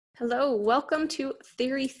Hello, welcome to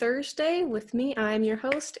Theory Thursday with me. I'm your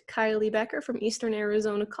host, Kylie Becker from Eastern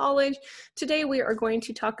Arizona College. Today we are going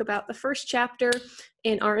to talk about the first chapter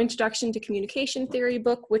in our Introduction to Communication Theory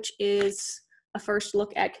book, which is a first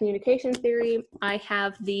look at communication theory. I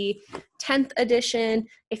have the 10th edition.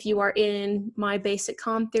 If you are in my basic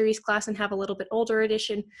comm theories class and have a little bit older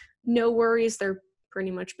edition, no worries, they're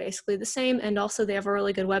pretty much basically the same. And also they have a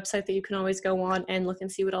really good website that you can always go on and look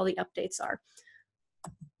and see what all the updates are.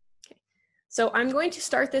 So I'm going to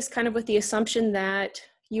start this kind of with the assumption that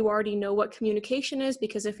you already know what communication is,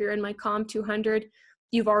 because if you're in my Comm 200,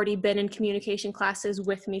 you've already been in communication classes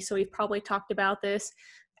with me, so we've probably talked about this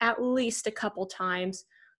at least a couple times.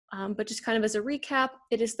 But just kind of as a recap,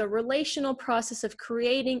 it is the relational process of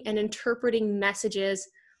creating and interpreting messages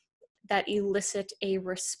that elicit a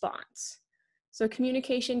response. So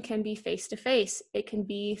communication can be face-to-face. It can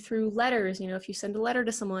be through letters. If you send a letter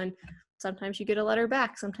to someone, sometimes you get a letter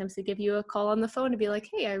back. Sometimes they give you a call on the phone to be like,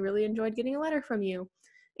 hey, I really enjoyed getting a letter from you.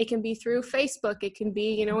 It can be through Facebook. It can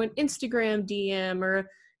be, an Instagram DM or a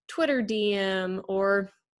Twitter DM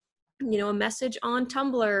or, a message on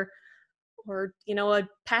Tumblr or, a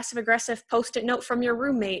passive-aggressive post-it note from your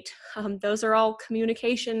roommate. Those are all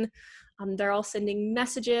communication. They're all sending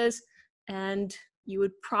messages, and you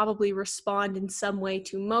would probably respond in some way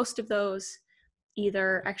to most of those,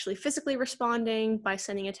 either actually physically responding by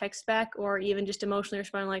sending a text back or even just emotionally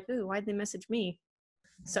responding like, ooh, why'd they message me?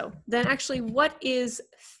 So then actually, what is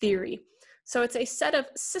theory? So it's a set of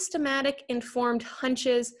systematic, informed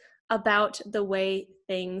hunches about the way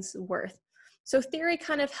things work. So theory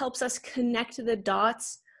kind of helps us connect the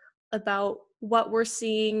dots about what we're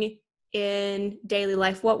seeing in daily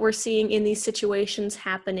life, what we're seeing in these situations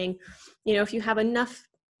happening. If you have enough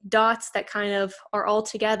dots that kind of are all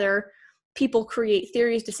together, people create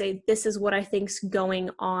theories to say, this is what I think's going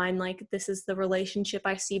on, like this is the relationship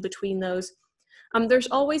I see between those. There's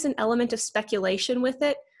always an element of speculation with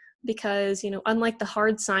it because, unlike the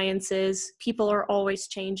hard sciences, people are always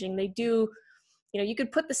changing. They do, you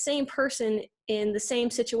could put the same person in the same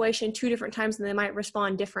situation 2 different times and they might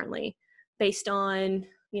respond differently based on,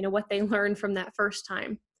 what they learned from that first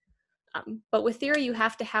time. But with theory, you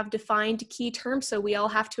have to have defined key terms, so we all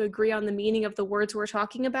have to agree on the meaning of the words we're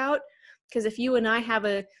talking about. Because if you and I have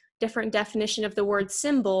a different definition of the word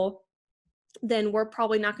symbol, then we're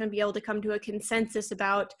probably not going to be able to come to a consensus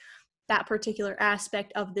about that particular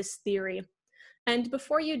aspect of this theory. And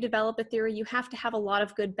before you develop a theory, you have to have a lot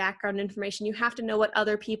of good background information. You have to know what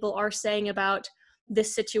other people are saying about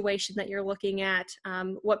this situation that you're looking at,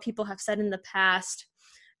 what people have said in the past.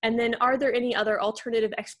 And then are there any other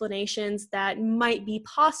alternative explanations that might be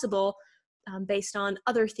possible based on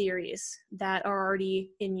other theories that are already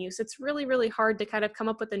in use? It's really, really hard to kind of come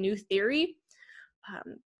up with a new theory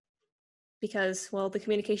because, well, the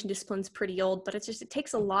communication discipline's pretty old, but it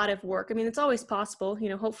takes a lot of work. I mean, it's always possible.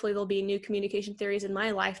 Hopefully there'll be new communication theories in my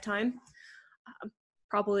lifetime,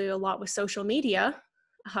 probably a lot with social media,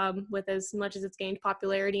 with as much as it's gained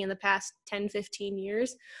popularity in the past 10, 15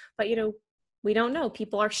 years. But, we don't know.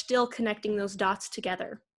 People are still connecting those dots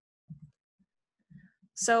together.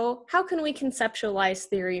 So how can we conceptualize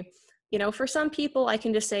theory? For some people, I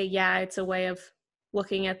can just say, yeah, it's a way of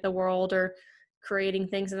looking at the world or creating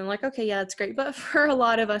things. And I'm like, okay, yeah, that's great. But for a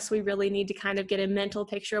lot of us, we really need to kind of get a mental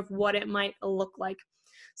picture of what it might look like.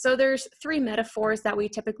 So there's 3 metaphors that we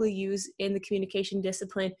typically use in the communication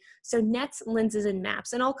discipline. So nets, lenses, and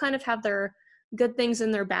maps, and all kind of have their good things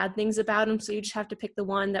and their bad things about them. So you just have to pick the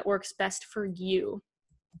one that works best for you.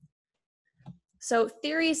 So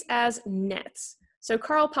theories as nets. So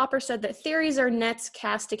Karl Popper said that theories are nets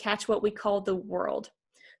cast to catch what we call the world.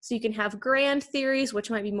 So you can have grand theories, which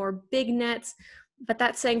might be more big nets, but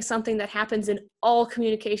that's saying something that happens in all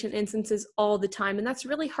communication instances all the time. And that's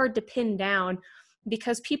really hard to pin down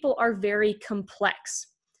because people are very complex.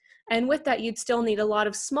 And with that, you'd still need a lot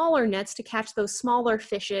of smaller nets to catch those smaller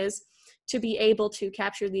fishes to be able to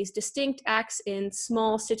capture these distinct acts in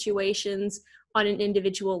small situations on an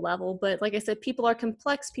individual level. But like I said, people are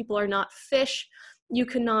complex, people are not fish. You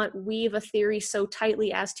cannot weave a theory so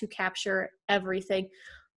tightly as to capture everything.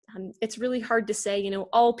 It's really hard to say,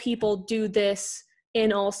 all people do this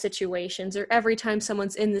in all situations, or every time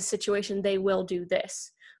someone's in this situation, they will do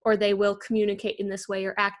this, or they will communicate in this way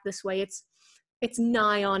or act this way. It's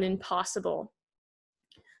nigh on impossible.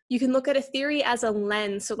 You can look at a theory as a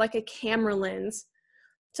lens, so like a camera lens.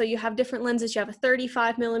 So you have different lenses. You have a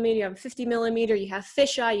 35 millimeter, you have a 50 millimeter, you have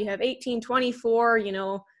fisheye, you have 18, 24,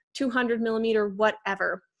 200 millimeter,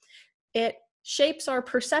 whatever. It shapes our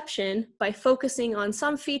perception by focusing on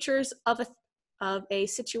some features of a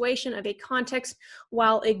situation, of a context,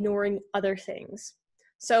 while ignoring other things.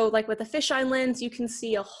 So like with the fisheye lens, you can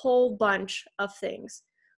see a whole bunch of things.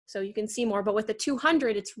 So you can see more, but with the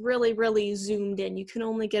 200, it's really, really zoomed in. You can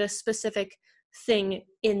only get a specific thing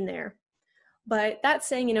in there. But that's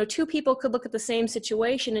saying, you know, two people could look at the same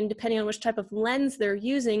situation, and depending on which type of lens they're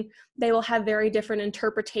using, they will have very different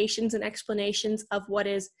interpretations and explanations of what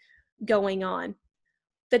is going on.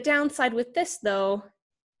 The downside with this, though,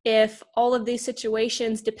 if all of these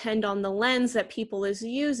situations depend on the lens that people is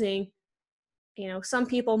using, you know, some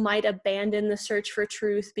people might abandon the search for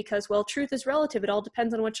truth because, well, truth is relative. It all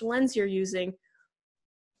depends on which lens you're using.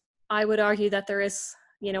 I would argue that there is,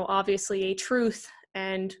 you know, obviously a truth,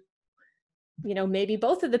 and, you know, maybe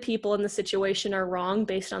both of the people in the situation are wrong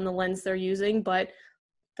based on the lens they're using, but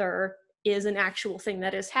there is an actual thing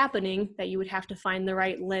that is happening that you would have to find the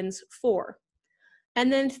right lens for.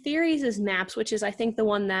 And then theories is maps, which is, I think, the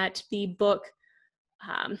one that the book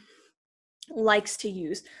likes to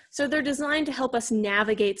use. So they're designed to help us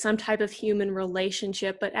navigate some type of human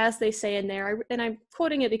relationship. But as they say in there, and I'm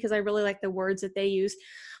quoting it because I really like the words that they use,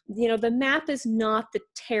 you know, the map is not the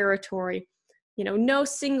territory. You know, no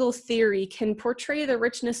single theory can portray the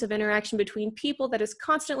richness of interaction between people that is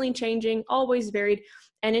constantly changing, always varied,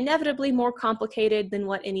 and inevitably more complicated than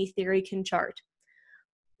what any theory can chart.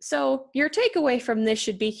 So your takeaway from this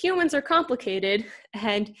should be humans are complicated,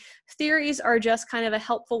 and theories are just kind of a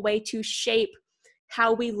helpful way to shape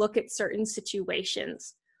how we look at certain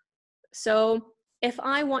situations. So if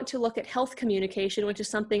I want to look at health communication, which is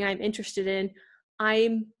something I'm interested in,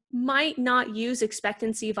 I might not use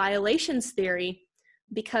expectancy violations theory,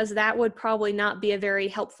 because that would probably not be a very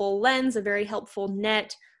helpful lens, a very helpful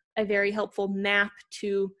net, a very helpful map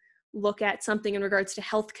to look at something in regards to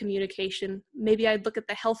health communication. Maybe I'd look at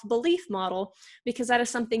the health belief model, because that is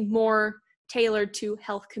something more tailored to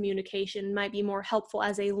health communication, might be more helpful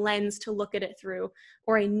as a lens to look at it through,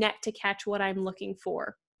 or a net to catch what I'm looking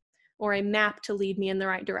for, or a map to lead me in the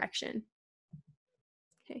right direction.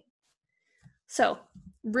 Okay. So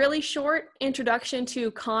really short introduction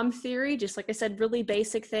to comm theory, just like I said, really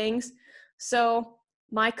basic things. So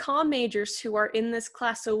my comm majors who are in this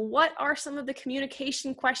class, so what are some of the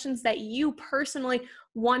communication questions that you personally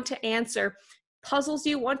want to answer, puzzles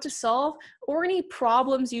you want to solve, or any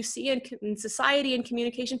problems you see in society and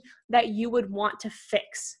communication that you would want to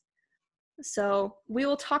fix? So we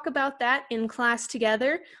will talk about that in class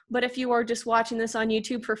together. But if you are just watching this on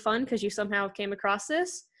YouTube for fun because you somehow came across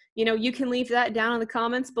this, you know, you can leave that down in the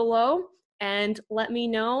comments below and let me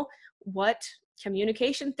know what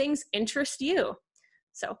communication things interest you.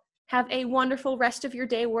 So have a wonderful rest of your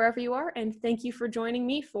day wherever you are, and thank you for joining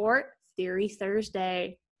me for Theory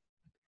Thursday.